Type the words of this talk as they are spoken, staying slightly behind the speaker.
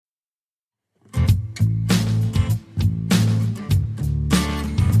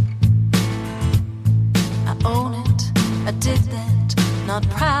Not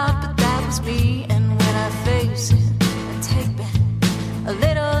proud, but that was me. And when I face it, I take back a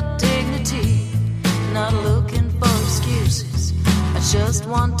little dignity. Not looking for excuses. I just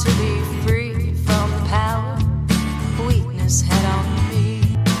want to be free from the power weakness had on me.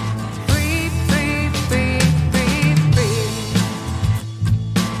 Free, free, free, free, free.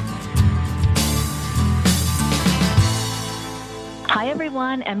 Hi,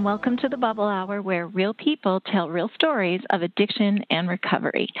 everyone, and welcome to the Bubble Hour, where real people tell real stories of addiction and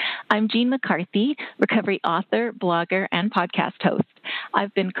recovery. I'm Jean McCarthy, recovery author, blogger, and podcast host.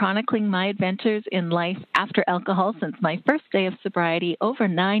 I've been chronicling my adventures in life after alcohol since my first day of sobriety over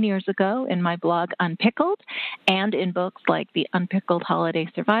 9 years ago in my blog Unpickled, and in books like the Unpickled Holiday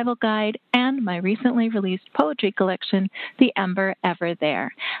Survival Guide and my recently released poetry collection, The Ember Ever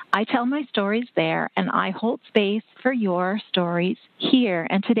There. I tell my stories there, and I hold space for your stories here.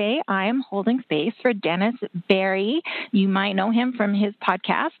 And today I am holding space for Dennis Berry. You might know him from his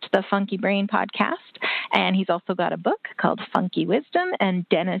podcast, the Funky Brain Podcast, and he's also got a book called Funky Wisdom. And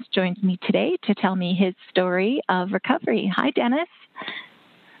Dennis joins me today to tell me his story of recovery. Hi, Dennis.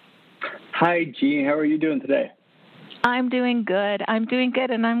 Hi, Jean. How are you doing today? I'm doing good,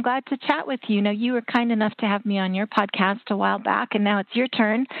 and I'm glad to chat with you. Now, you were kind enough to have me on your podcast a while back, and now it's your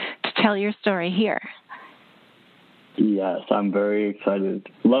turn to tell your story here. Yes, I'm very excited.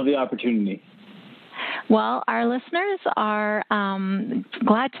 Love the opportunity. Well, our listeners are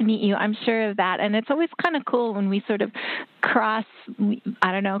glad to meet you, I'm sure of that. And it's always kind of cool when we sort of cross-chat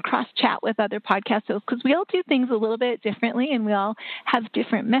with other podcast hosts, because we all do things a little bit differently, and we all have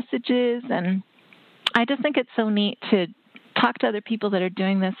different messages. And I just think it's so neat to talk to other people that are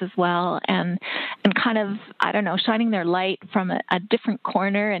doing this as well, and kind of, shining their light from a different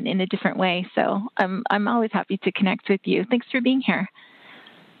corner and in a different way. So I'm always happy to connect with you. Thanks for being here.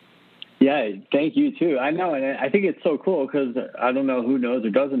 Yeah, thank you too. I know, and I think it's so cool because I don't know who knows or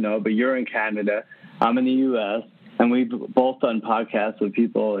doesn't know, but you're in Canada, I'm in the U.S., and we've both done podcasts with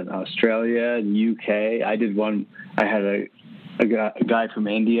people in Australia and UK. I did one. I had a guy from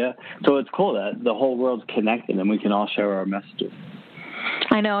India. So it's cool that the whole world's connected and we can all share our messages.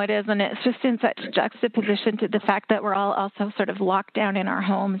 I know it is, and it's just in such juxtaposition to the fact that we're all also sort of locked down in our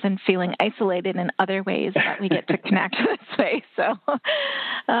homes and feeling isolated in other ways that we get to connect this way. So,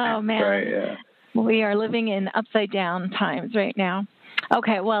 oh man, right, yeah. We are living in upside down times right now.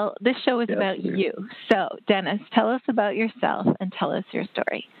 Okay, well, this show is about you. So, Dennis, tell us about yourself and tell us your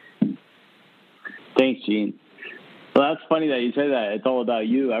story. Thanks, Jean. Well, that's funny that you say that. It's all about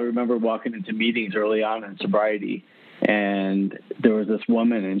you. I remember walking into meetings early on in sobriety, and there was this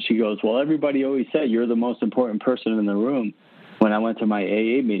woman, and she goes, well, everybody always said you're the most important person in the room when I went to my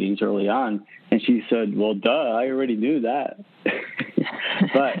AA meetings early on. And she said, well, duh, I already knew that.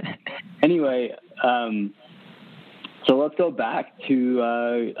 But anyway, so let's go back to,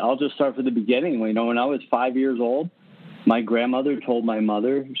 I'll just start from the beginning. When I was 5 years old, my grandmother told my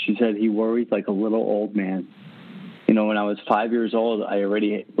mother, she said, he worries like a little old man. When I was 5 years old, I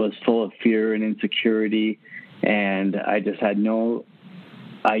already was full of fear and insecurity, and I just had no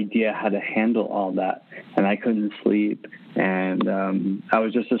idea how to handle all that, and I couldn't sleep, and I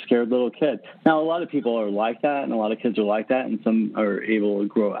was just a scared little kid. Now, a lot of people are like that, and a lot of kids are like that, and some are able to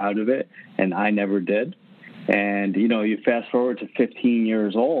grow out of it, and I never did. And, you fast forward to 15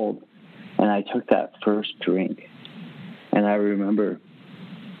 years old, and I took that first drink, and I remember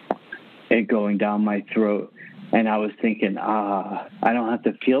it going down my throat. And I was thinking, I don't have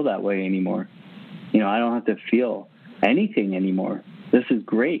to feel that way anymore. I don't have to feel anything anymore. This is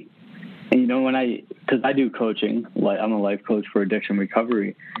great. And, because I do coaching, I'm a life coach for addiction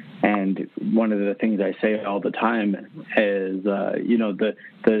recovery. And one of the things I say all the time is,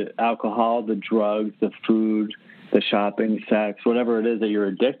 the alcohol, the drugs, the food, the shopping, sex, whatever it is that you're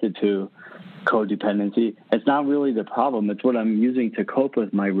addicted to, codependency, it's not really the problem. It's what I'm using to cope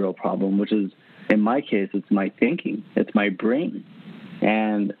with my real problem, which is, in my case, it's my thinking. It's my brain.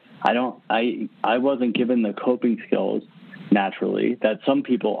 And I wasn't given the coping skills naturally that some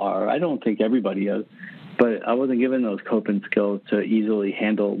people are. I don't think everybody is. But I wasn't given those coping skills to easily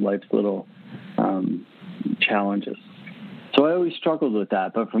handle life's little challenges. So I always struggled with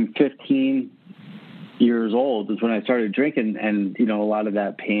that. But from 15 years old is when I started drinking, and, a lot of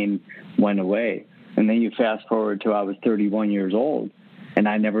that pain went away. And then you fast forward to I was 31 years old. And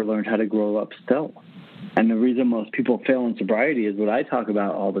I never learned how to grow up still. And the reason most people fail in sobriety is what I talk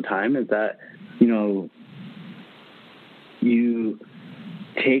about all the time is that, you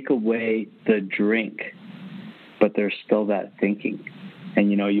take away the drink, but there's still that thinking.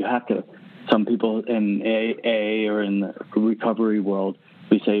 And, you have to, some people in AA or in the recovery world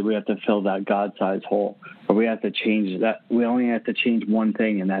We say we have to fill that God-sized hole, or we have to change that. We only have to change one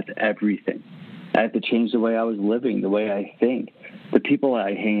thing, and that's everything. I have to change the way I was living, the way I think, the people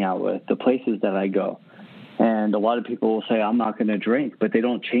I hang out with, the places that I go. And a lot of people will say, I'm not going to drink, but they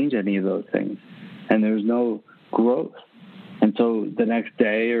don't change any of those things. And there's no growth. And so the next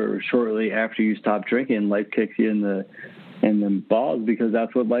day or shortly after you stop drinking, life kicks you in the balls, because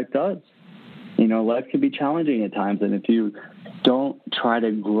that's what life does. You know, life can be challenging at times. And if you don't try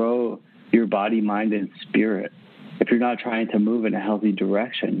to grow your body, mind, and spirit, if you're not trying to move in a healthy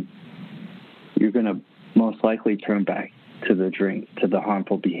direction, you're going to most likely turn back to the drink, to the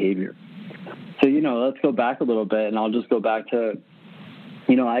harmful behavior. So, you know, let's go back a little bit, and I'll just go back to,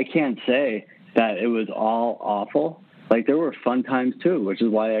 you know, I can't say that it was all awful. Like, there were fun times too, which is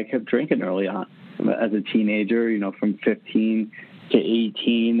why I kept drinking early on. As a teenager, you know, from 15 to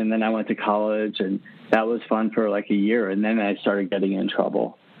 18, and then I went to college, and that was fun for like a year, and then I started getting in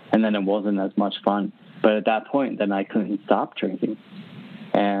trouble, and then it wasn't as much fun. But at that point, then I couldn't stop drinking.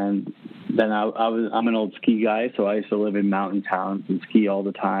 And then I'm an old ski guy, so I used to live in mountain towns and ski all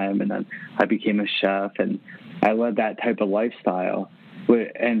the time, and then I became a chef, and I led that type of lifestyle.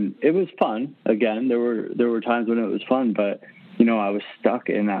 And it was fun. Again, there were times when it was fun, but you know, I was stuck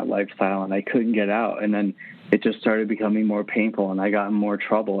in that lifestyle and I couldn't get out. And then it just started becoming more painful, and I got in more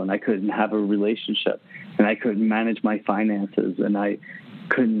trouble, and I couldn't have a relationship, and I couldn't manage my finances, and I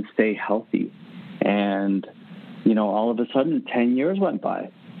couldn't stay healthy. And, you know, all of a sudden 10 years went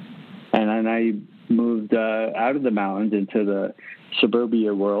by, and then I moved out of the mountains into the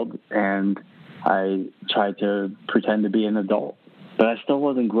suburbia world, and I tried to pretend to be an adult, but I still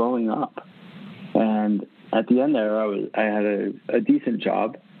wasn't growing up. And at the end there, I had a decent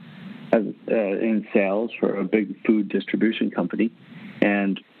job in sales for a big food distribution company,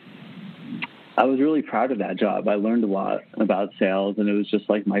 and I was really proud of that job. I learned a lot about sales, and it was just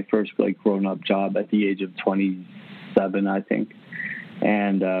like my first like grown-up job at the age of 27, I think.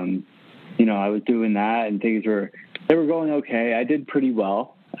 And you know, I was doing that, and things were going okay. I did pretty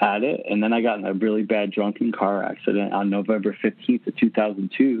well at it, and then I got in a really bad drunken car accident on November 15th of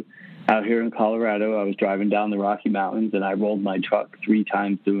 2002. Out here in Colorado, I was driving down the Rocky Mountains, and I rolled my truck 3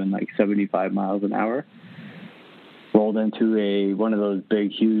 times doing like 75 miles an hour. Rolled into one of those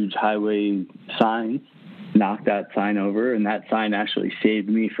big, huge highway signs, knocked that sign over, and that sign actually saved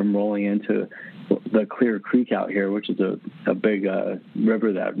me from rolling into the Clear Creek out here, which is a big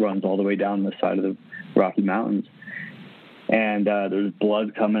river that runs all the way down the side of the Rocky Mountains. And there's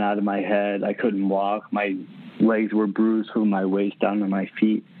blood coming out of my head. I couldn't walk. My legs were bruised from my waist down to my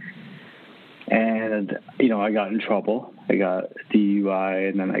feet. And, you know, I got in trouble. I got DUI,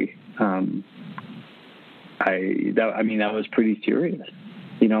 and then that was pretty serious,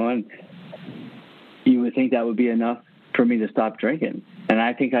 you know, and you would think that would be enough for me to stop drinking. And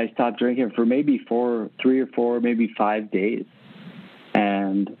I think I stopped drinking for maybe 3 or 4, maybe 5 days.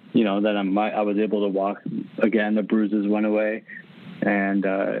 And, you know, then I was able to walk again. The bruises went away, and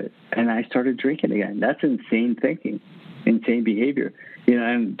I started drinking again. That's insane thinking, insane behavior. You know,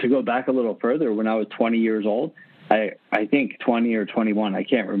 and to go back a little further, when I was 20 years old, I think 20 or 21, I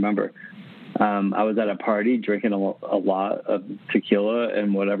can't remember. I was at a party drinking a lot of tequila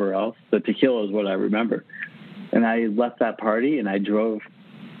and whatever else. The tequila is what I remember. And I left that party, and I drove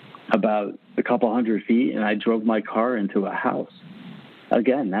about a couple hundred feet, and I drove my car into a house.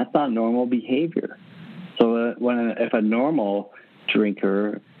 Again, that's not normal behavior. So if a normal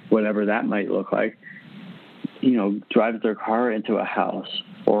drinker, whatever that might look like, you know, drives their car into a house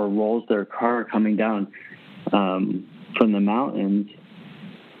or rolls their car coming down from the mountains,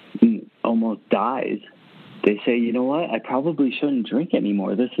 almost dies, they say, you know what, I probably shouldn't drink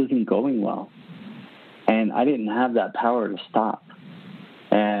anymore. This isn't going well. And I didn't have that power to stop.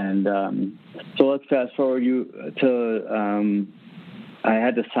 And so let's fast forward to I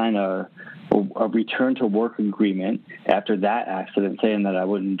had to sign a return to work agreement after that accident, saying that I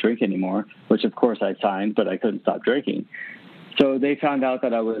wouldn't drink anymore, which of course I signed, but I couldn't stop drinking. So they found out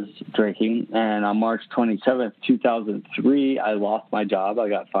that I was drinking, and on March 27th, 2003, I lost my job. I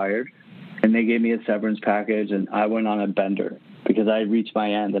got fired, and they gave me a severance package, and I went on a bender because I had reached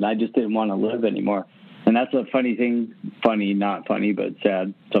my end, and I just didn't want to live anymore. And that's a funny thing, funny, not funny, but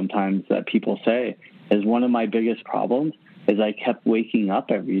sad sometimes, that people say is one of my biggest problems is I kept waking up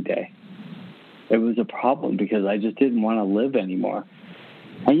every day. It was a problem because I just didn't want to live anymore.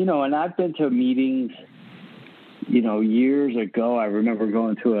 And, you know, and I've been to meetings, you know, years ago. I remember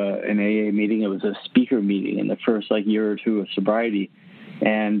going to an AA meeting. It was a speaker meeting in the first, year or two of sobriety.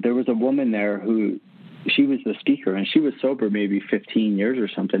 And there was a woman there who, she was the speaker, and she was sober maybe 15 years or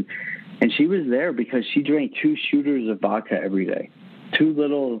something. And she was there because she drank 2 shooters of vodka every day. 2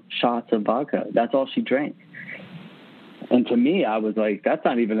 little shots of vodka. That's all she drank. And to me, I was like, that's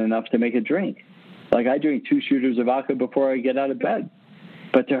not even enough to make a drink. Like, I drink 2 shooters of vodka before I get out of bed.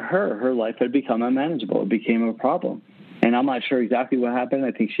 But to her life had become unmanageable. It became a problem. And I'm not sure exactly what happened.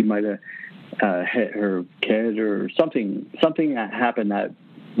 I think she might have hit her kid or something that happened that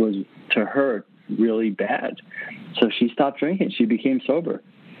was, to her, really bad. So she stopped drinking. She became sober.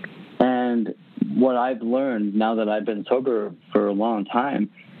 And what I've learned now that I've been sober for a long time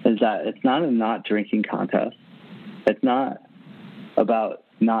is that it's not a not drinking contest. It's not about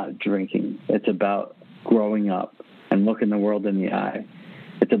not drinking. It's about growing up and looking the world in the eye.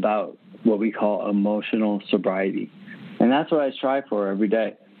 It's about what we call emotional sobriety. And that's what I strive for every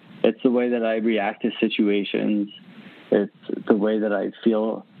day. It's the way that I react to situations. It's the way that I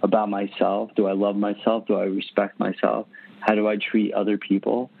feel about myself. Do I love myself? Do I respect myself? How do I treat other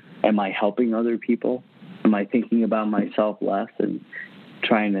people? Am I helping other people? Am I thinking about myself less and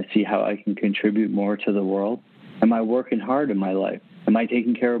trying to see how I can contribute more to the world? Am I working hard in my life? Am I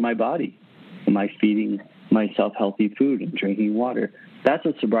taking care of my body? Am I feeding myself healthy food and drinking water? That's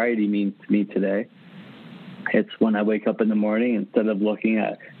what sobriety means to me today. It's when I wake up in the morning, instead of looking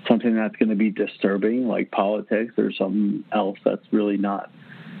at something that's going to be disturbing, like politics or something else that's really not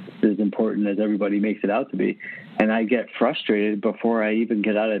as important as everybody makes it out to be, and I get frustrated before I even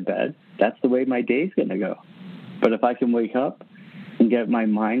get out of bed, that's the way my day's going to go. But if I can wake up and get my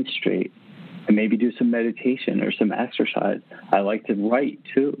mind straight and maybe do some meditation or some exercise, I like to write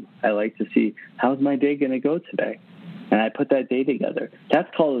too. I like to see, how's my day going to go today? And I put that day together. That's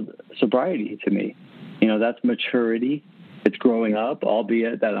called sobriety to me. You know, that's maturity. It's growing up,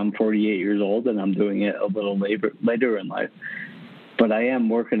 albeit that I'm 48 years old and I'm doing it a little later in life. But I am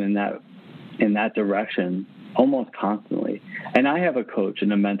working in that direction almost constantly. And I have a coach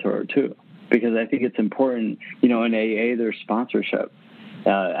and a mentor too, because I think it's important. You know, in AA, there's sponsorship.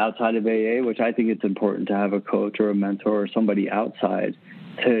 Outside of AA, which I think it's important to have a coach or a mentor or somebody outside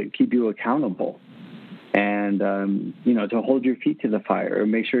to keep you accountable and, you know, to hold your feet to the fire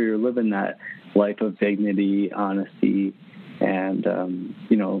and make sure you're living that life of dignity, honesty, and,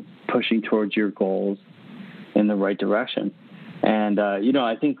 you know, pushing towards your goals in the right direction. And, you know,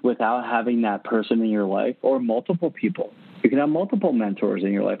 I think without having that person in your life or multiple people, you can have multiple mentors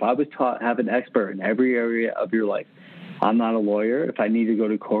in your life. I was taught have an expert in every area of your life. I'm not a lawyer. If I need to go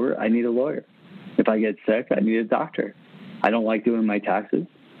to court, I need a lawyer. If I get sick, I need a doctor. I don't like doing my taxes,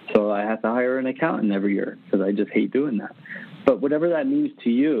 so I have to hire an accountant every year because I just hate doing that. But whatever that means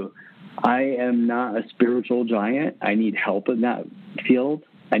to you, I am not a spiritual giant. I need help in that field.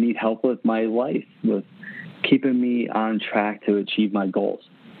 I need help with my life, with keeping me on track to achieve my goals.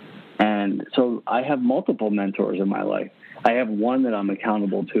 And so I have multiple mentors in my life. I have one that I'm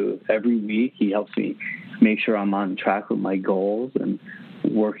accountable to. Every week he helps me make sure I'm on track with my goals and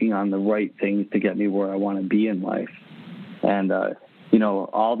working on the right things to get me where I want to be in life. And, you know,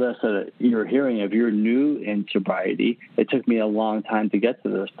 all this that you're hearing, if you're new in sobriety, it took me a long time to get to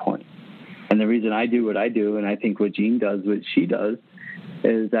this point. And the reason I do what I do, and I think what Jean does, what she does,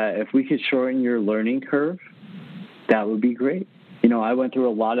 is that if we could shorten your learning curve, that would be great. You know, I went through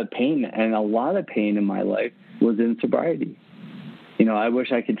a lot of pain, and a lot of pain in my life was in sobriety. You know, I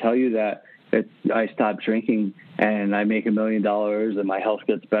wish I could tell you that I stopped drinking and I make $1 million and my health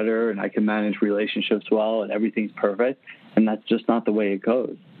gets better and I can manage relationships well and everything's perfect. And that's just not the way it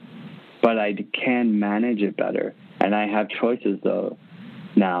goes. But I can manage it better. And I have choices, though,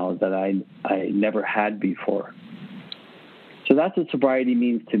 now that I never had before. So that's what sobriety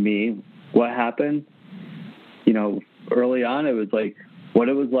means to me. What happened? You know, early on, it was like what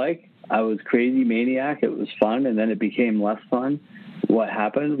it was like. I was crazy maniac. It was fun, and then it became less fun. What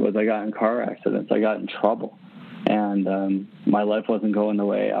happened was I got in car accidents. I got in trouble, and my life wasn't going the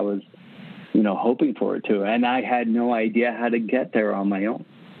way I was, you know, hoping for it to. And I had no idea how to get there on my own.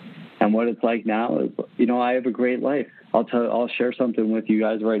 And what it's like now is, you know, I have a great life. I'll share something with you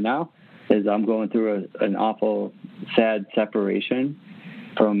guys right now. Is I'm going through an awful, sad separation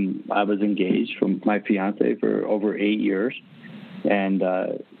from. I was engaged from my fiance for over 8 years. And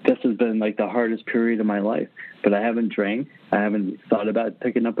this has been like the hardest period of my life. But I haven't drank. I haven't thought about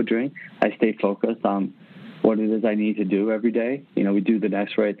picking up a drink. I stay focused on what it is I need to do every day. You know, we do the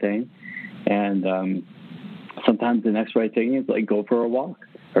next right thing. And sometimes the next right thing is like go for a walk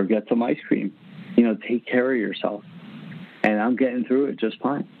or get some ice cream. You know, take care of yourself. And I'm getting through it just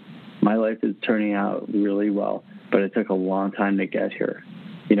fine. My life is turning out really well, but it took a long time to get here.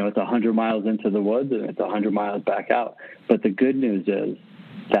 You know, it's 100 miles into the woods and it's 100 miles back out. But the good news is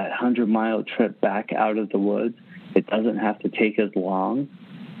that 100-mile trip back out of the woods, it doesn't have to take as long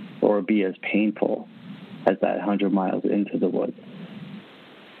or be as painful as that 100 miles into the woods.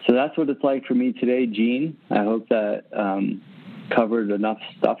 So that's what it's like for me today, Jean. I hope that covered enough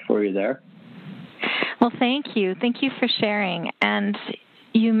stuff for you there. Well, thank you. Thank you for sharing. And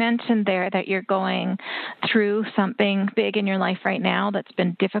you mentioned there that you're going through something big in your life right now that's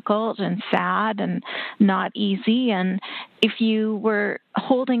been difficult and sad and not easy. And if you were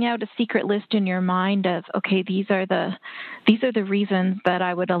holding out a secret list in your mind of, okay, these are the reasons that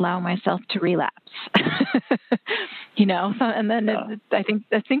I would allow myself to relapse, and then I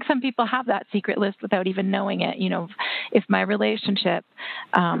think some people have that secret list without even knowing it.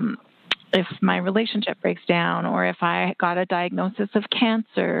 If my relationship breaks down, or if I got a diagnosis of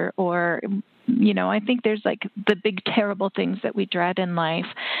cancer, or, I think there's like the big, terrible things that we dread in life,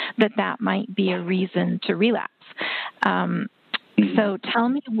 that might be a reason to relapse. So tell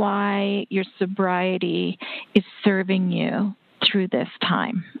me why your sobriety is serving you through this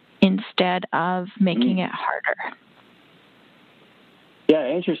time instead of making it harder. Yeah,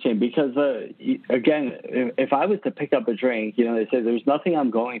 interesting, because, again, if I was to pick up a drink, they say there's nothing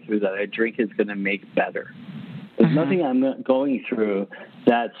I'm going through that a drink is going to make better. There's nothing I'm going through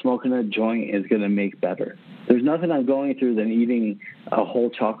that smoking a joint is going to make better. There's nothing I'm going through that eating a whole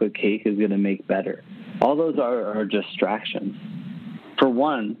chocolate cake is going to make better. All those are distractions. For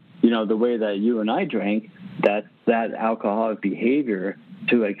one, the way that you and I drank, that alcoholic behavior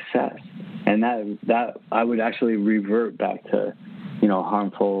to excess, and that I would actually revert back to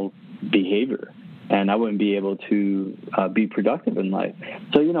harmful behavior, and I wouldn't be able to be productive in life.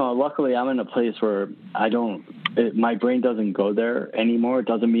 So, luckily I'm in a place where my brain doesn't go there anymore. It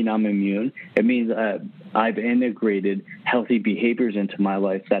doesn't mean I'm immune. It means that I've integrated healthy behaviors into my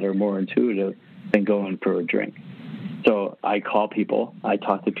life that are more intuitive than going for a drink. So I call people, I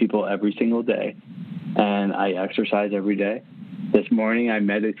talk to people every single day, and I exercise every day. This morning I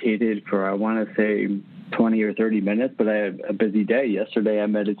meditated for, I want to say, 20 or 30 minutes, but I had a busy day. Yesterday I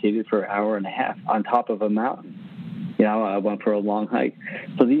meditated for an hour and a half on top of a mountain. I went for a long hike.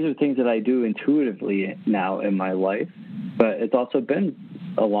 So these are things that I do intuitively now in my life, but it's also been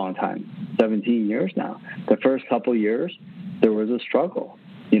a long time, 17 years now. The first couple years, there was a struggle,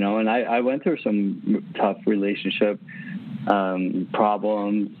 and I went through some tough relationship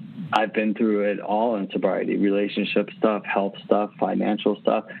problems. I've been through it all in sobriety: relationship stuff, health stuff, financial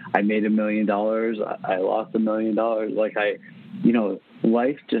stuff. I made $1 million. I lost $1 million.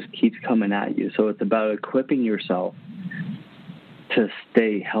 Life just keeps coming at you. So it's about equipping yourself to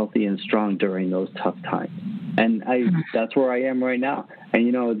stay healthy and strong during those tough times. And that's where I am right now.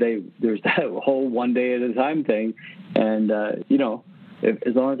 And, there's that whole one day at a time thing. And,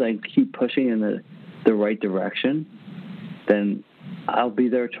 as long as I keep pushing in the right direction, then I'll be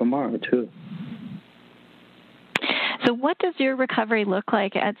there tomorrow too. So what does your recovery look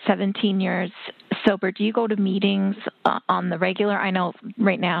like at 17 years sober? Do you go to meetings on the regular? I know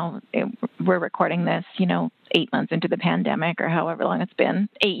right now we're recording this, 8 months into the pandemic, or however long it's been.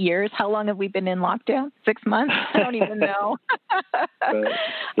 8 years. How long have we been in lockdown? 6 months? I don't even know. Yeah.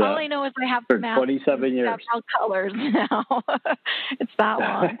 All I know is I have for 27 years. Several colors now. It's that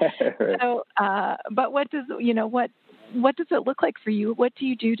long. Right. So, but what does it look like for you? What do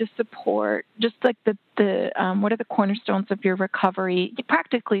you do to support, just like what are the cornerstones of your recovery,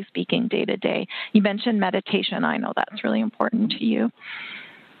 practically speaking, day to day? You mentioned meditation. I know that's really important to you.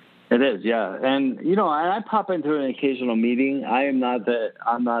 It is, yeah. And, I pop into an occasional meeting. I'm not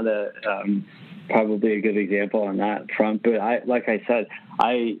probably a good example on that front, but like I said,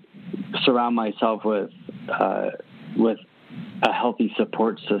 I surround myself with a healthy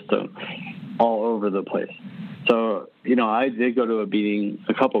support system all over the place. So, I did go to a meeting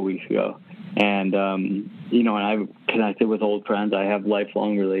a couple of weeks ago, and, and I've connected with old friends. I have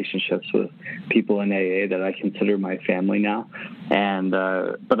lifelong relationships with people in AA that I consider my family now. And,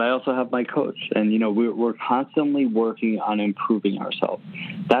 but I also have my coach, and, we're constantly working on improving ourselves.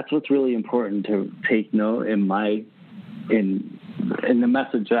 That's what's really important to take note in the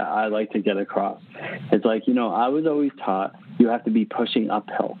message that I like to get across. It's like, I was always taught you have to be pushing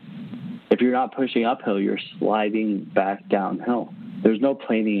uphill. If you're not pushing uphill, you're sliding back downhill. There's no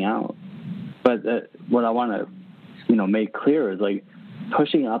planing out. But what I want to, make clear is like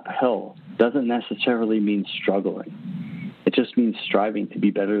pushing uphill doesn't necessarily mean struggling. It just means striving to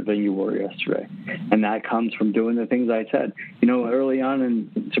be better than you were yesterday. And that comes from doing the things I said. Early on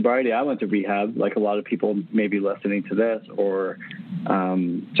in sobriety, I went to rehab, like a lot of people maybe listening to this, or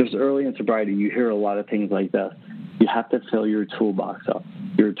just early in sobriety, you hear a lot of things like this. You have to fill your toolbox up,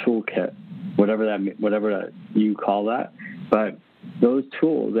 your toolkit, whatever that you call that. But those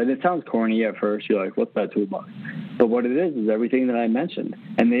tools, and it sounds corny at first, you're like, what's that toolbox? But what it is everything that I mentioned.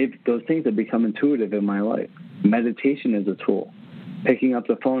 And those things have become intuitive in my life. Meditation is a tool. picking up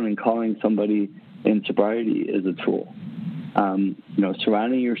the phone and calling somebody in sobriety is a tool.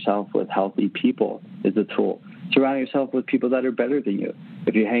 Surrounding yourself with healthy people is a tool. Surrounding yourself with people that are better than you.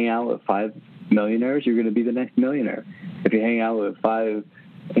 If you hang out with 5 millionaires, you're going to be the next millionaire. If you hang out with 5,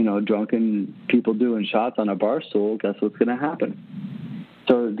 drunken people doing shots on a bar stool, guess what's going to happen?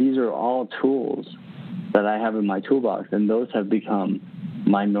 So these are all tools that I have in my toolbox, and those have become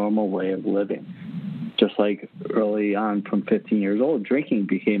my normal way of living. Just like early on from 15 years old, drinking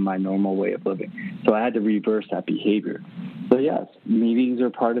became my normal way of living. So I had to reverse that behavior. So yes, meetings are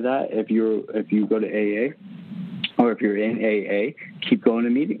part of that. If you go to AA, or if you're in AA, keep going to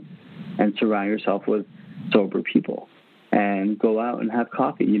meetings and surround yourself with sober people and go out and have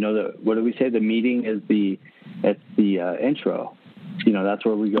coffee. What do we say? The meeting is the intro. That's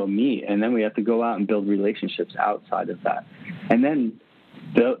where we go meet, and then we have to go out and build relationships outside of that. And then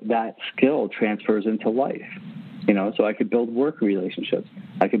that skill transfers into life. So I could build work relationships.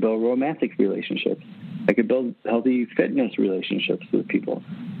 I could build romantic relationships. I could build healthy fitness relationships with people.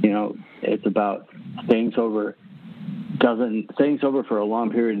 It's about staying sober. Staying sober for a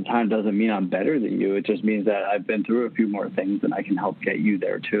long period of time doesn't mean I'm better than you. It just means that I've been through a few more things and I can help get you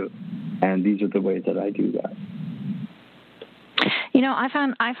there too. And these are the ways that I do that.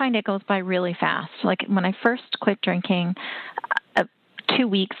 I find it goes by really fast. Like when I first quit drinking, 2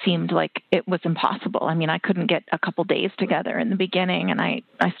 weeks seemed like it was impossible. I mean, I couldn't get a couple days together in the beginning, and I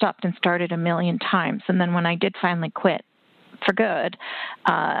stopped and started a million times. And then when I did finally quit for good,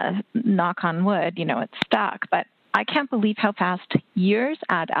 knock on wood, it stuck. But I can't believe how fast years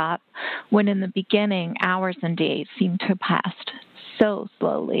add up when in the beginning, hours and days seem to have passed so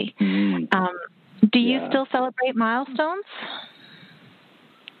slowly. Do you still celebrate milestones?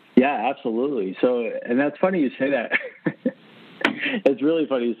 Yeah, absolutely. So, and that's funny you say that. It's really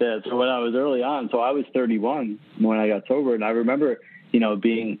funny you say that. So when I was early on, so I was 31 when I got sober, and I remember,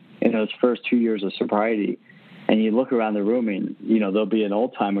 being in those first 2 years of sobriety, and you look around the room and, there'll be an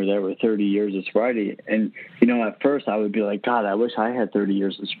old timer there with 30 years of sobriety. And, at first I would be like, God, I wish I had 30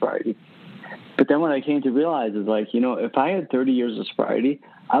 years of sobriety. But then what I came to realize is like, if I had 30 years of sobriety,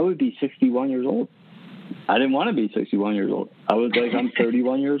 I would be 61 years old. I didn't want to be 61 years old. I was like, I'm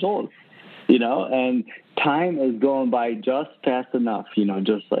 31 years old, and time is going by just fast enough,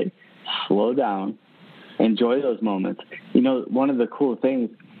 just like slow down, enjoy those moments. One of the cool things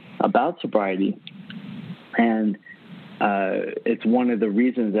about sobriety, and it's one of the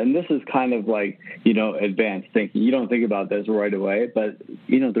reasons, and this is kind of like, advanced thinking. You don't think about this right away, but,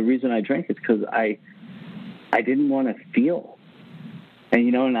 the reason I drank is because I didn't want to feel.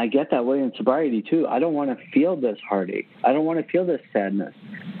 And, and I get that way in sobriety, too. I don't want to feel this heartache. I don't want to feel this sadness.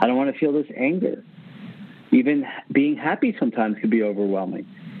 I don't want to feel this anger. Even being happy sometimes can be overwhelming.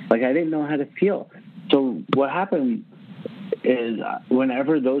 Like, I didn't know how to feel. So what happened is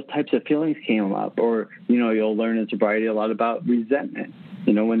whenever those types of feelings came up, or, you'll learn in sobriety a lot about resentment.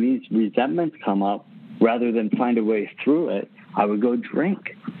 When these resentments come up, rather than find a way through it, I would go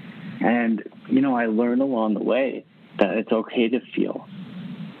drink. And, I learned along the way that it's okay to feel.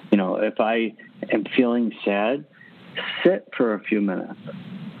 If I am feeling sad, sit for a few minutes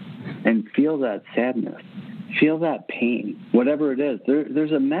and feel that sadness, feel that pain, whatever it is.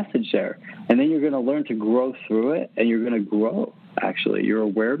 There's a message there. And then you're going to learn to grow through it, and you're going to grow, actually. Your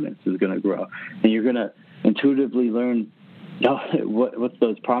awareness is going to grow. And you're going to intuitively learn what's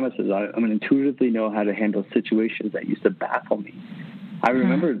those promises. I'm going to intuitively know how to handle situations that used to baffle me. I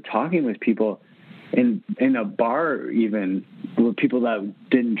remember talking with people in a bar, even with people that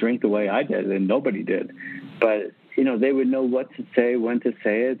didn't drink the way I did, and nobody did. But, they would know what to say, when to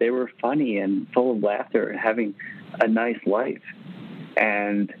say it. They were funny and full of laughter and having a nice life.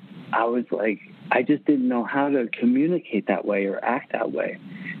 And I was like, I just didn't know how to communicate that way or act that way.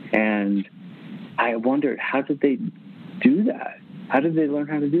 And I wondered, how did they do that? How did they learn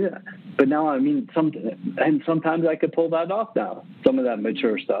how to do that? But now, sometimes I could pull that off now, some of that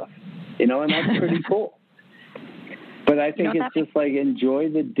mature stuff, and that's pretty cool. But I think it's just like, enjoy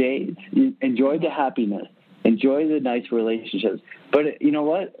the days, enjoy the happiness, enjoy the nice relationships. But you know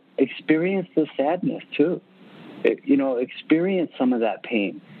what? Experience the sadness too. Experience some of that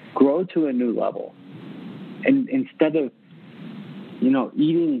pain. Grow to a new level. And instead of,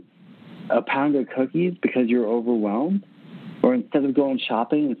 eating a pound of cookies because you're overwhelmed, or instead of going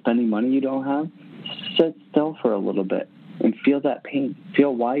shopping and spending money you don't have, sit still for a little bit and feel that pain.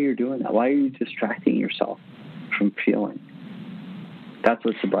 Feel why you're doing that. Why are you distracting yourself from feeling? That's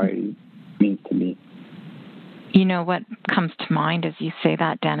what sobriety means to me. What comes to mind as you say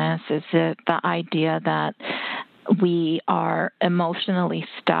that, Dennis, is the idea that we are emotionally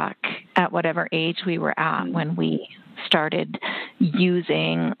stuck at whatever age we were at when we started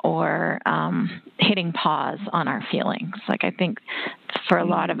using or hitting pause on our feelings. Like, I think for a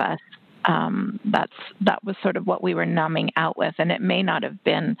lot of us, that was sort of what we were numbing out with. And it may not have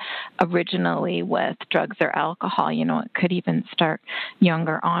been originally with drugs or alcohol. You know, it could even start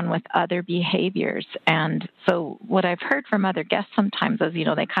younger on with other behaviors. And so what I've heard from other guests sometimes is, you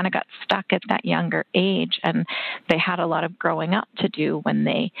know, they kind of got stuck at that younger age, and they had a lot of growing up to do when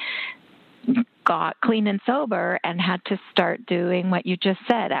they got clean and sober and had to start doing what you just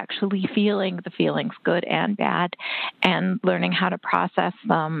said, actually feeling the feelings, good and bad, and learning how to process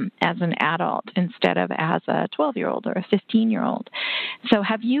them as an adult instead of as a 12-year-old or a 15-year-old. So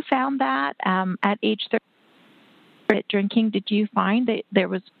have you found that at age 30 drinking, did you find that there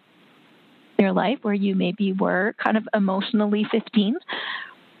was in your life where you maybe were kind of emotionally 15?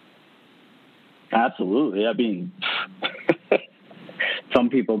 Absolutely. I mean, some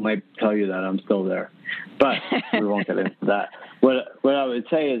people might tell you that I'm still there, but we won't get into that. What I would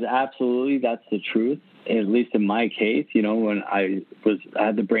say is absolutely that's the truth, at least in my case. You know, when I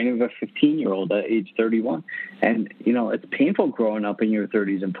had the brain of a 15-year-old at age 31. And, you know, it's painful growing up in your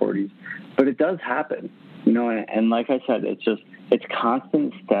 30s and 40s, but it does happen, you know, and like I said, it's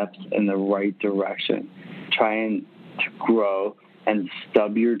constant steps in the right direction, trying to grow and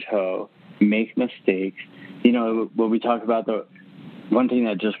stub your toe, make mistakes. You know, when we talk about the one thing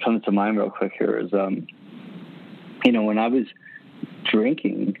that just comes to mind real quick here is, you know, when I was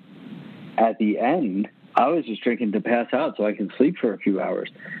drinking, at the end, I was just drinking to pass out so I can sleep for a few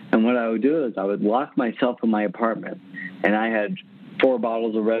hours. And what I would do is I would lock myself in my apartment, and I had 4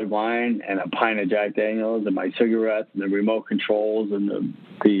 bottles of red wine and a pint of Jack Daniels and my cigarettes and the remote controls and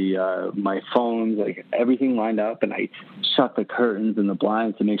my phones, like everything lined up, and I shut the curtains and the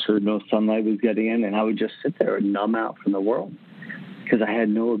blinds to make sure no sunlight was getting in, and I would just sit there and numb out from the world, because I had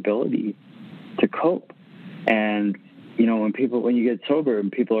no ability to cope. And, you know, when you get sober and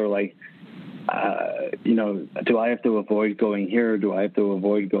people are like, you know, do I have to avoid going here or do I have to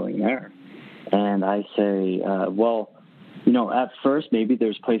avoid going there? And I say, well, you know, at first maybe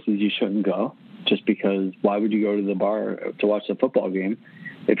there's places you shouldn't go, just because why would you go to the bar to watch the football game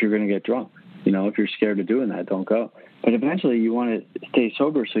if you're going to get drunk? You know, if you're scared of doing that, don't go. But eventually you want to stay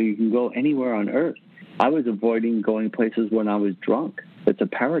sober so you can go anywhere on earth. I was avoiding going places when I was drunk. It's a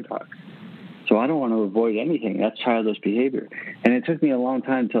paradox. So I don't want to avoid anything. That's childish behavior. And it took me a long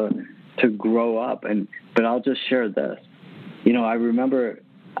time to grow up. But I'll just share this. You know, I remember,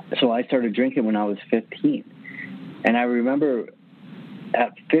 so I started drinking when I was 15. And I remember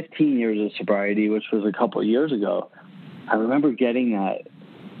at 15 years of sobriety, which was a couple of years ago, I remember getting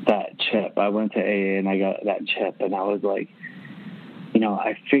that chip. I went to AA and I got that chip, and I was like, you know,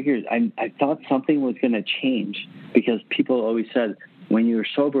 I figured, I thought something was going to change, because people always said, when you were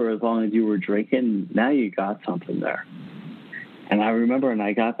sober, as long as you were drinking, now you got something there. And I remember, and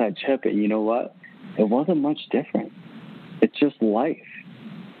I got that chip, and you know what? It wasn't much different. It's just life.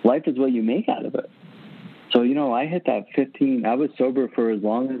 Life is what you make out of it. So, you know, I hit that 15. I was sober for as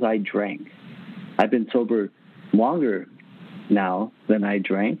long as I drank. I've been sober longer now than I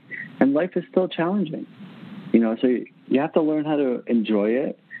drank, and life is still challenging. You know, so you have to learn how to enjoy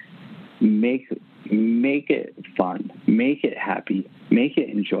it, make it fun, make it happy, make it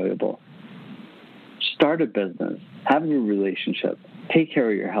enjoyable. Start a business, have a relationship, take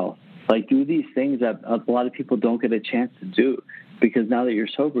care of your health. Like, do these things that a lot of people don't get a chance to do, because now that you're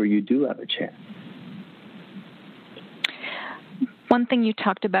sober, you do have a chance. One thing you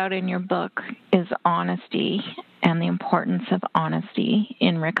talked about in your book is honesty and the importance of honesty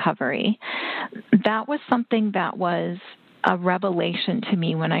in recovery. That was something that was a revelation to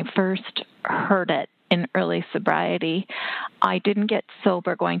me when I first heard it in early sobriety. I didn't get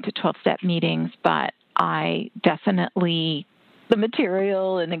sober going to 12-step meetings, but I definitely the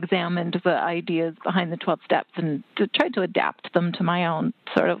material and examined the ideas behind the 12 steps and tried to adapt them to my own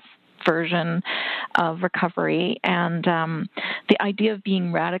sort of version of recovery. And the idea of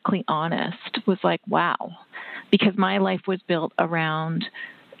being radically honest was like, wow, because my life was built around,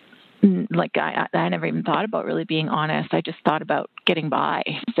 like, I never even thought about really being honest. I just thought about getting by.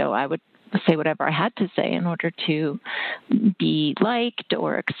 So I would say whatever I had to say in order to be liked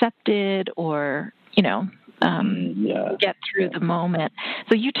or accepted or, you know, get through the moment.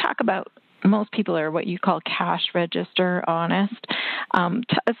 So you talk about most people are what you call cash register honest.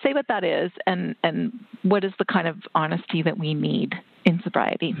 Say what that is and what is the kind of honesty that we need in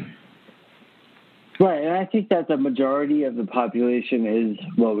sobriety. Right, and I think that the majority of the population is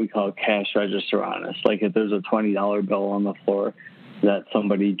what we call cash register honest. Like if there's a $20 bill on the floor that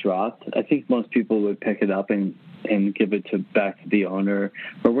somebody dropped, I think most people would pick it up and and give it back to the owner,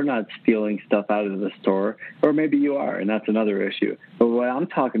 or we're not stealing stuff out of the store, or maybe you are, and that's another issue. But what I'm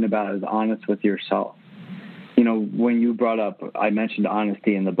talking about is honest with yourself. When you brought up, I mentioned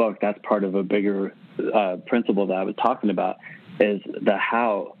honesty in the book, that's part of a bigger principle that I was talking about, is the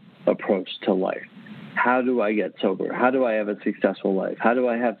how approach to life. How do I get sober? How do I have a successful life? How do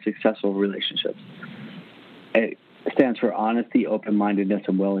I have successful relationships? It stands for honesty, open-mindedness,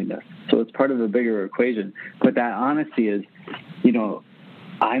 and willingness. So it's part of a bigger equation. But that honesty is,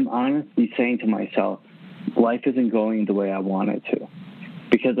 I'm honestly saying to myself, life isn't going the way I want it to.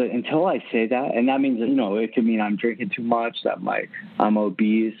 Because until I say that, and that means, it could mean I'm drinking too much, that I'm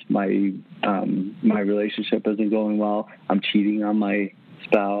obese, my relationship isn't going well, I'm cheating on my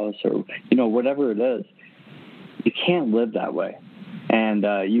spouse, or, whatever it is. You can't live that way. And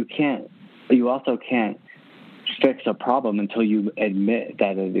you also can't fix a problem until you admit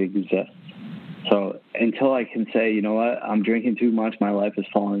that it exists. So until I can say, you know what, I'm drinking too much, my life is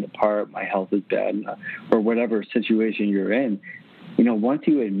falling apart, my health is bad, or whatever situation you're in, once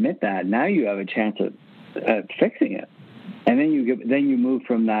you admit that, now you have a chance at fixing it. And then you move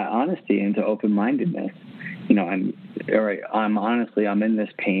from that honesty into open-mindedness. I'm in this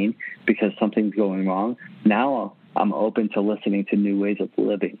pain because something's going wrong. Now I'm open to listening to new ways of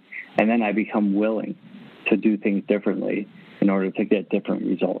living. And then I become willing to do things differently in order to get different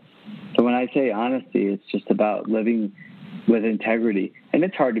results. So when I say honesty, it's just about living with integrity. And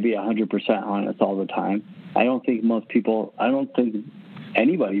it's hard to be 100% honest all the time. I don't think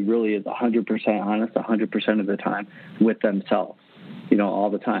anybody really is 100% honest 100% of the time with themselves, all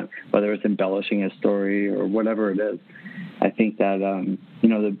the time, whether it's embellishing a story or whatever it is. I think that,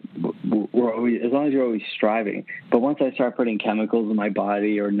 we're always, as long as you're always striving. But once I start putting chemicals in my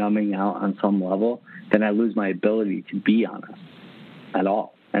body or numbing out on some level, then I lose my ability to be honest at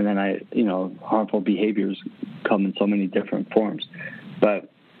all. And then harmful behaviors come in so many different forms. But,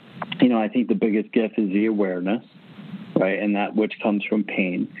 I think the biggest gift is the awareness, right? And that which comes from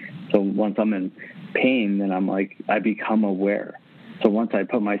pain. So once I'm in pain, then I become aware. So once I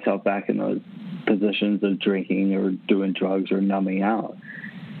put myself back in those positions of drinking or doing drugs or numbing out,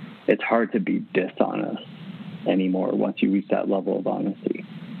 it's hard to be dishonest anymore once you reach that level of honesty.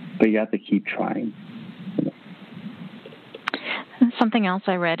 But you have to keep trying. Something else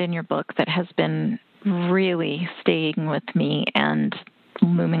I read in your book that has been really staying with me and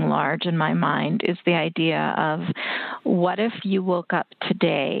looming large in my mind is the idea of, what if you woke up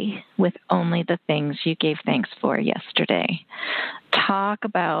today with only the things you gave thanks for yesterday? Talk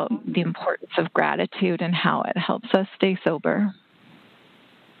about the importance of gratitude and how it helps us stay sober.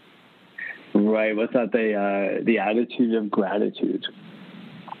 Right. What's that? The attitude of gratitude,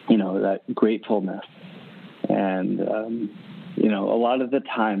 that gratefulness. And, a lot of the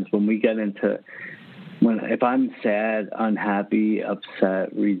times when we get into, if I'm sad, unhappy,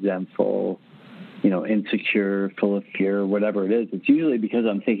 upset, resentful, insecure, full of fear, whatever it is, it's usually because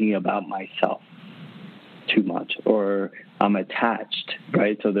I'm thinking about myself too much, or I'm attached,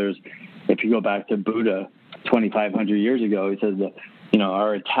 right? So if you go back to Buddha 2,500 years ago, he says that,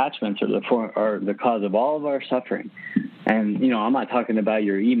 our attachments are the cause of all of our suffering. And, I'm not talking about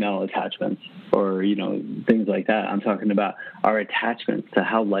your email attachments or, things like that. I'm talking about our attachments to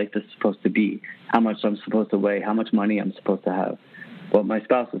how life is supposed to be, how much I'm supposed to weigh, how much money I'm supposed to have, what my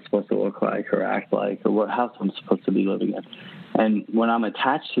spouse is supposed to look like or act like, or what house I'm supposed to be living in. And when I'm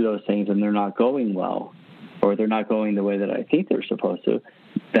attached to those things and they're not going well, or they're not going the way that I think they're supposed to,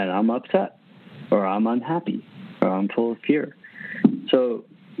 then I'm upset, or I'm unhappy, or I'm full of fear. So,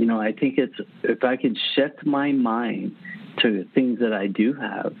 I think if I could shift my mind to things that I do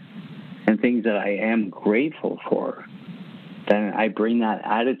have and things that I am grateful for, then I bring that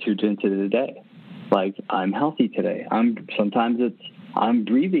attitude into the day. Like, I'm healthy today. Sometimes I'm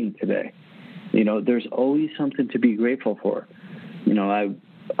breathing today. There's always something to be grateful for.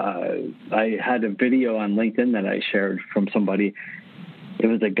 I had a video on LinkedIn that I shared from somebody. It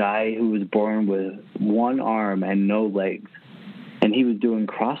was a guy who was born with one arm and no legs, and he was doing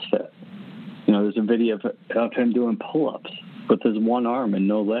CrossFit. There's a video of him doing pull-ups with his one arm and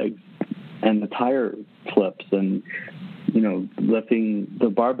no legs, and the tire flips, and lifting the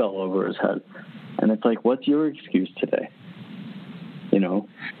barbell over his head. And it's like, what's your excuse today?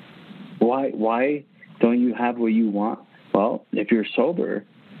 Why don't you have what you want? Well, if you're sober,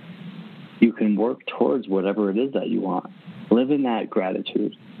 you can work towards whatever it is that you want. Live in that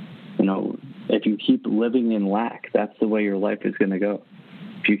gratitude. If you keep living in lack, that's the way your life is going to go.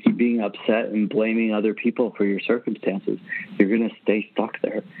 If you keep being upset and blaming other people for your circumstances, you're going to stay stuck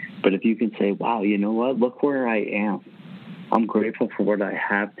there. But if you can say, wow, you know what? Look where I am. I'm grateful for what I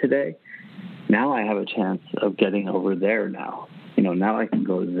have today. now I have a chance of getting over there now. Now I can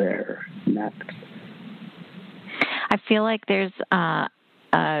go there next. I feel like there's a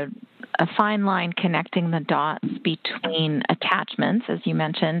fine line connecting the dots between attachments, as you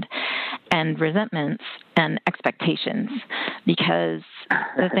mentioned, and resentments and expectations, because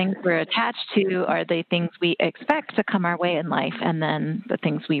the things we're attached to are the things we expect to come our way in life, and then the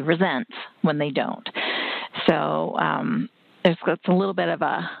things we resent when they don't. So it's a little bit of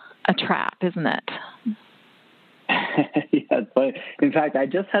a trap, isn't it? Yeah, it's funny. In fact, I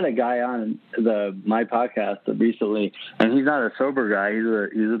just had a guy on my podcast recently, and he's not a sober guy.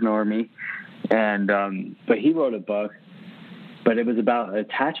 He's a normie, and but he wrote a book, but it was about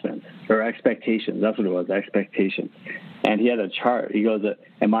attachments or expectations. That's what it was, expectations. And he had a chart. He goes,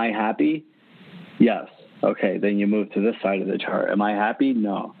 "Am I happy? Yes. Okay, then you move to this side of the chart. Am I happy?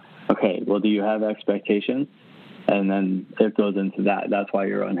 No. Okay, well, do you have expectations?" And then it goes into that. That's why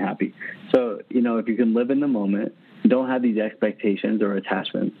you're unhappy. So, if you can live in the moment, don't have these expectations or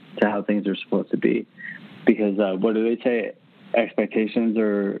attachments to how things are supposed to be. Because what do they say? Expectations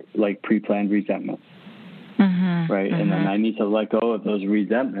are like pre-planned resentments. Mm-hmm, right? Mm-hmm. And then I need to let go of those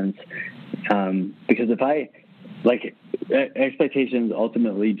resentments. Because expectations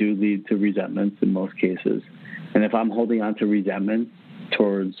ultimately do lead to resentments in most cases. And if I'm holding on to resentment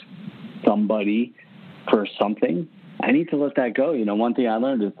towards somebody for something, I need to let that go. One thing I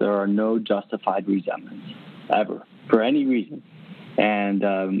learned is there are no justified resentments ever for any reason. And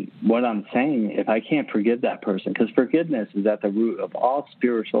what I'm saying, if I can't forgive that person, because forgiveness is at the root of all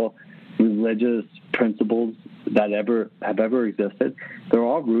spiritual, religious principles that have ever existed, they're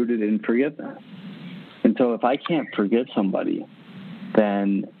all rooted in forgiveness. And so if I can't forgive somebody,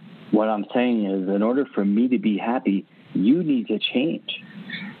 then what I'm saying is, in order for me to be happy, you need to change.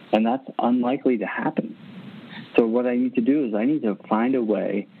 And that's unlikely to happen. So what I need to do is I need to find a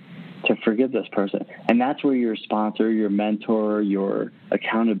way to forgive this person. And that's where your sponsor, your mentor, your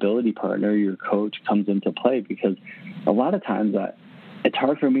accountability partner, your coach comes into play, because a lot of times it's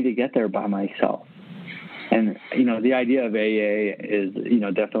hard for me to get there by myself. And, the idea of AA is,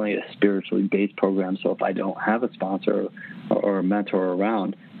 definitely a spiritually based program. So if I don't have a sponsor or a mentor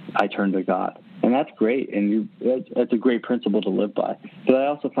around, I turn to God. And that's great, and that's a great principle to live by. But I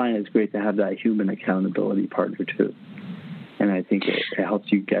also find it's great to have that human accountability partner, too. And I think it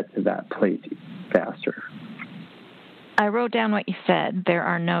helps you get to that place faster. I wrote down what you said. There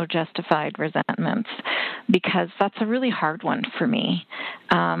are no justified resentments, because that's a really hard one for me.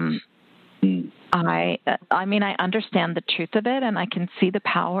 I understand the truth of it, and I can see the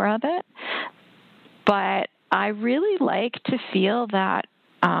power of it. But I really like to feel that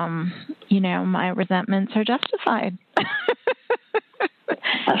my resentments are justified.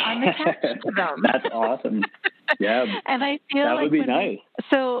 I'm attached to them. That's awesome. Yeah. And I feel that would be nice.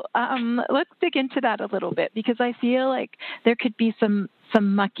 So let's dig into that a little bit, because I feel like there could be some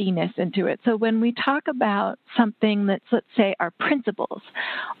muckiness into it. So when we talk about something that's, let's say, our principles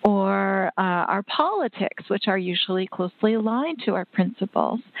or our politics, which are usually closely aligned to our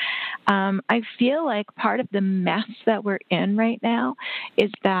principles, I feel like part of the mess that we're in right now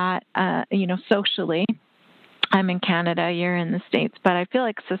is that, socially, I'm in Canada, you're in the States, but I feel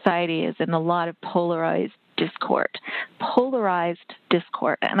like society is in a lot of polarized discord.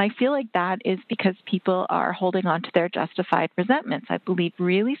 And I feel like that is because people are holding on to their justified resentments. I believe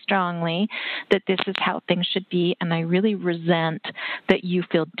really strongly that this is how things should be, and I really resent that you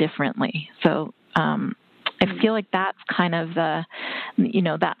feel differently. So I feel like that's kind of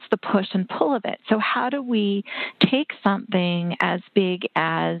that's the push and pull of it. So how do we take something as big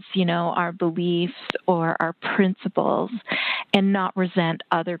as, our beliefs or our principles and not resent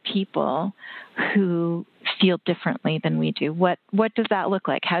other people who feel differently than we do? What does that look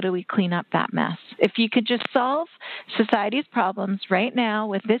like? How do we clean up that mess? If you could just solve society's problems right now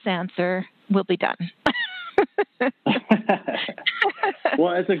with this answer, we'll be done.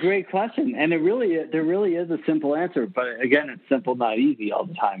 Well, it's a great question, and there really is a simple answer. But again, it's simple, not easy all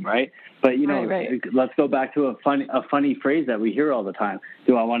the time, right? But right. Let's go back to a funny phrase that we hear all the time: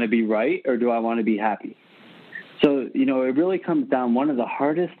 do I want to be right or do I want to be happy? So it really comes down. One of the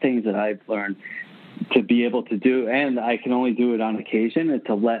hardest things that I've learned to be able to do, and I can only do it on occasion, is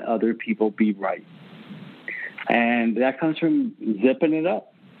to let other people be right, and that comes from zipping it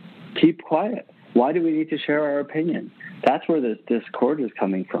up. Keep quiet. Why do we need to share our opinion? That's where this discord is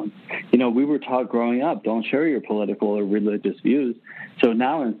coming from. We were taught growing up, don't share your political or religious views. So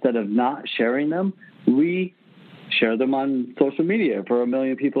now, instead of not sharing them, we share them on social media for 1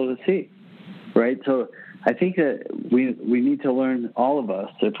 million people to see, right? So I think that we need to learn, all of us,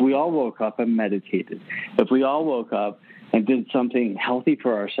 if we all woke up and meditated, if we all woke up and did something healthy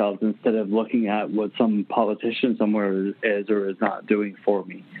for ourselves instead of looking at what some politician somewhere is or is not doing for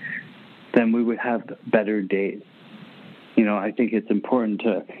me, then we would have better days. I think it's important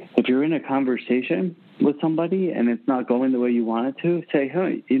to, if you're in a conversation with somebody and it's not going the way you want it to, say,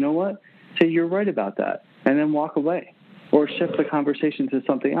 hey, you know what? Say you're right about that, and then walk away. Or shift the conversation to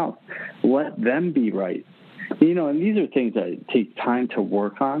something else. Let them be right. And these are things that take time to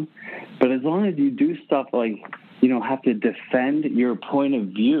work on. But as long as you do stuff like, have to defend your point of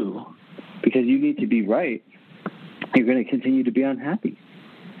view because you need to be right, you're going to continue to be unhappy.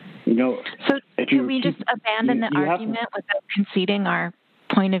 So can we just abandon the argument without conceding our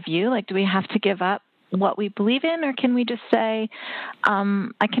point of view? Like, do we have to give up what we believe in, or can we just say,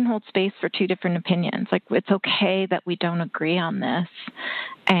 I can hold space for two different opinions? Like, it's okay that we don't agree on this,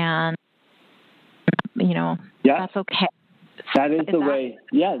 and that's okay. That is the way.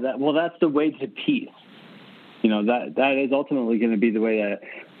 Yeah. That's the way to peace. That is ultimately going to be the way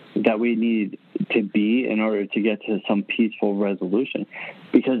that we need to be in order to get to some peaceful resolution.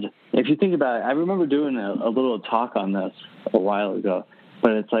 Because if you think about it, I remember doing a little talk on this a while ago,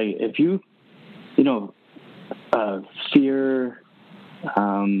 but it's like if you fear,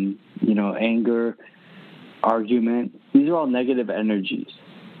 anger, argument, these are all negative energies,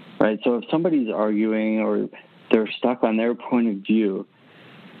 right? So if somebody's arguing or they're stuck on their point of view,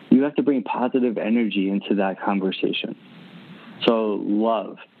 you have to bring positive energy into that conversation. So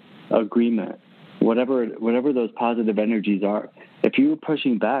love, agreement, whatever those positive energies are. If you're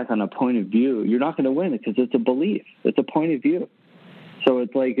pushing back on a point of view, you're not going to win because it's a belief. It's a point of view. So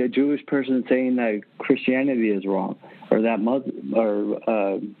it's like a Jewish person saying that Christianity is wrong, or that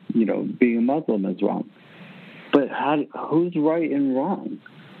being a Muslim is wrong. But who's right and wrong?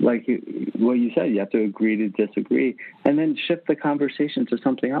 Like what you said, you have to agree to disagree, and then shift the conversation to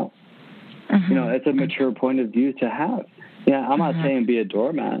something else. Mm-hmm. It's a mature point of view to have. Yeah, I'm not saying be a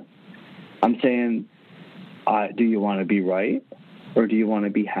doormat. I'm saying, do you want to be right, or do you want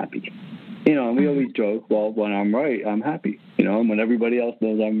to be happy? And we always joke, well, when I'm right, I'm happy. And when everybody else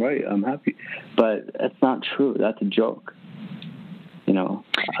knows I'm right, I'm happy. But it's not true. That's a joke.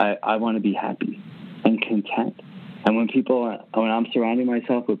 I want to be happy and content. And when I'm surrounding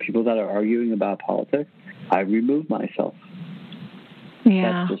myself with people that are arguing about politics, I remove myself.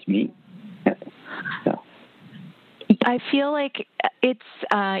 Yeah. That's just me. Yeah. I feel like it's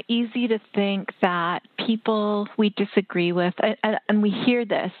easy to think that people we disagree with, and we hear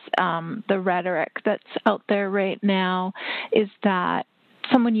this, the rhetoric that's out there right now is that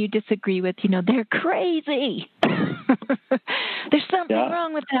someone you disagree with, they're crazy. There's something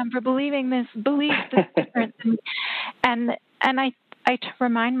wrong with them for believing this belief that's different. And I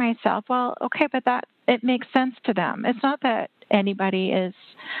remind myself, well, okay, but that it makes sense to them. It's not that anybody is,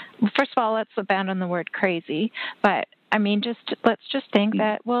 first of all, let's abandon the word crazy, but I mean, let's just think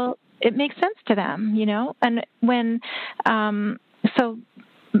that, well, it makes sense to them, and when, so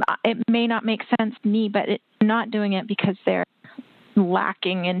it may not make sense to me, but I'm not doing it because they're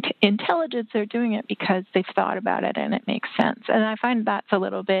lacking in intelligence. They're doing it because they've thought about it and it makes sense. And I find that's a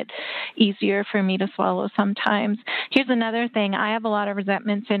little bit easier for me to swallow sometimes. Here's another thing. I have a lot of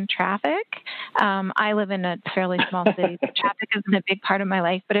resentments in traffic. I live in a fairly small city. So traffic isn't a big part of my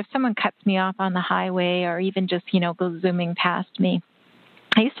life. But if someone cuts me off on the highway or even just, goes zooming past me,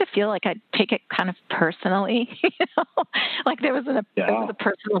 I used to feel like I'd take it kind of personally, like there was it was a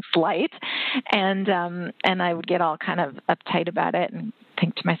personal slight, and I would get all kind of uptight about it and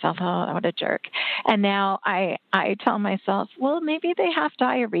think to myself, oh, what a jerk. And now I tell myself, well, maybe they have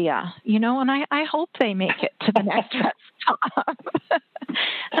diarrhea, and I hope they make it to the next rest stop.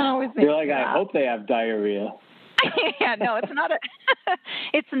 You're like, I hope they have diarrhea. Yeah, no, it's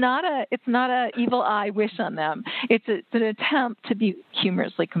not a evil eye wish on them. It's an attempt to be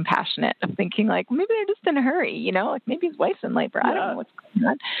humorously compassionate, of thinking like maybe they're just in a hurry, like maybe his wife's in labor. I don't know what's going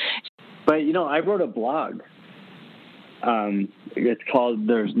on. But I wrote a blog. It's called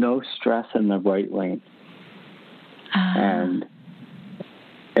 "There's No Stress in the Right Lane," and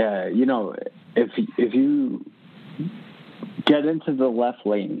if you get into the left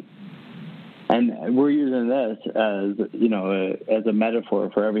lane. And we're using this as a metaphor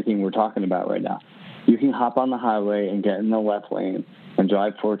for everything we're talking about right now. You can hop on the highway and get in the left lane and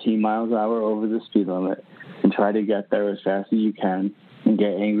drive 14 miles an hour over the speed limit and try to get there as fast as you can and get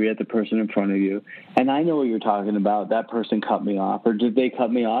angry at the person in front of you. And I know what you're talking about. That person cut me off. Or did they cut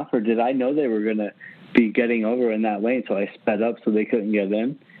me off? Or did I know they were going to be getting over in that lane, so I sped up so they couldn't get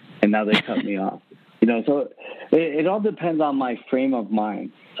in, and now they cut me off? So it all depends on my frame of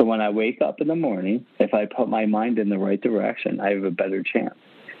mind. So when I wake up in the morning, if I put my mind in the right direction, I have a better chance.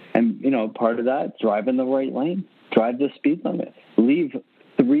 And, part of that, drive in the right lane. Drive the speed limit. Leave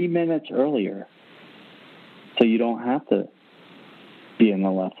 3 minutes earlier so you don't have to be in the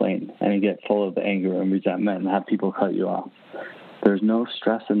left lane and get full of anger and resentment and have people cut you off. There's no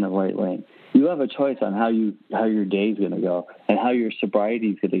stress in the right lane. You have a choice on how your day is going to go and how your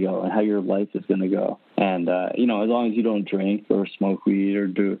sobriety is going to go and how your life is going to go. And, as long as you don't drink or smoke weed or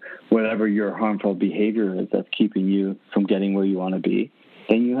do whatever your harmful behavior is that's keeping you from getting where you want to be,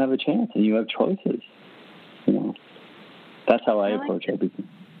 then you have a chance and you have choices. That's how I approach everything.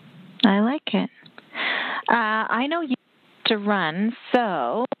 I like it. I know you to run,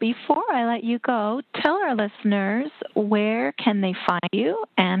 so before I let you go, tell our listeners where can they find you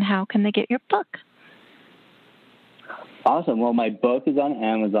and how can they get your book? Awesome. Well, my book is on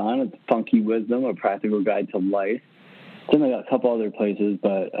Amazon. It's Funky Wisdom, A Practical Guide to Life. It's in a couple other places,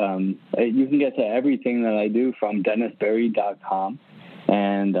 but you can get to everything that I do from DennisBerry.com.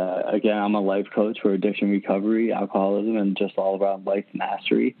 And again, I'm a life coach for addiction recovery, alcoholism, and just all around life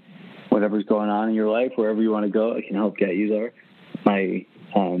mastery. Whatever's going on in your life, wherever you want to go, I can help get you there. My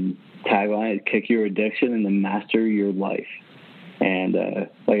tagline is kick your addiction and then master your life. And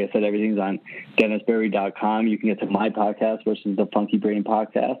like I said, everything's on DennisBerry.com. You can get to my podcast, which is the Funky Brain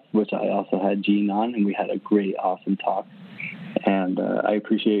Podcast, which I also had Gene on, and we had a great, awesome talk. And I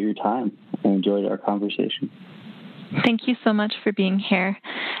appreciate your time. I enjoyed our conversation. Thank you so much for being here.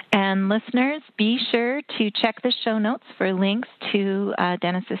 And listeners, be sure to check the show notes for links to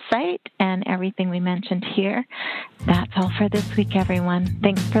Dennis's site and everything we mentioned here. That's all for this week, everyone.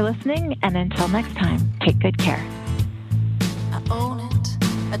 Thanks for listening, and until next time, take good care. I own it,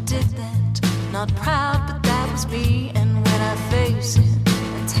 I did that, not proud, but that was me. And when I face it,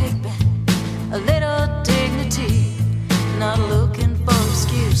 I take back a little dignity, not looking for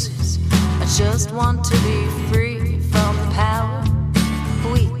excuses. I just want to be free from the power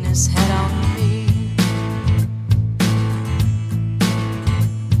weakness had on me.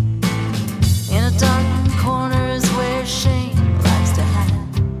 In a dark corner is where shame likes to hide.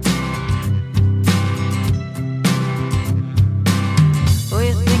 Oh,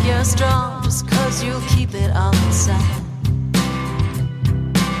 you think you're strong just 'cause you keep it all inside.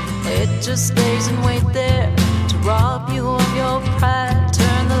 It just stays and wait there to rob you of your pride.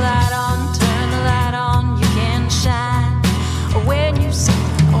 Turn the light on, you can shine. When you say,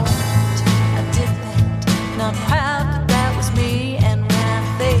 oh, I did that, not proud, but that was me. And when I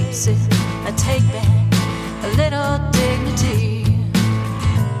face it, I take back a little dignity.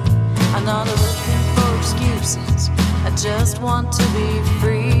 I'm not looking for excuses, I just want to be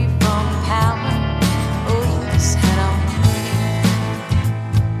free from power. Oh, this head on me.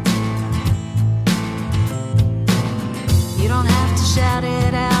 You don't have to shout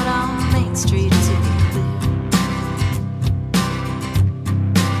it out on Main Street to be clear.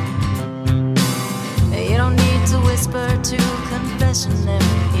 You don't need to whisper to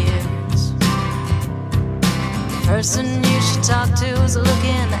confessionary ears. The person you should talk to is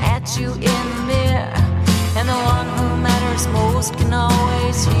looking at you in the mirror, and the one who matters most can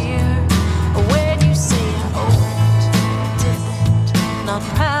always hear when you say, oh, I did that, not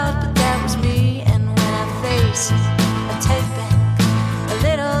proud, but that was me. And when I face it, I take back a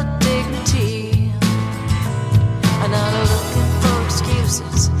little dignity. I'm not looking for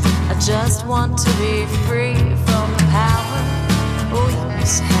excuses, I just want to be free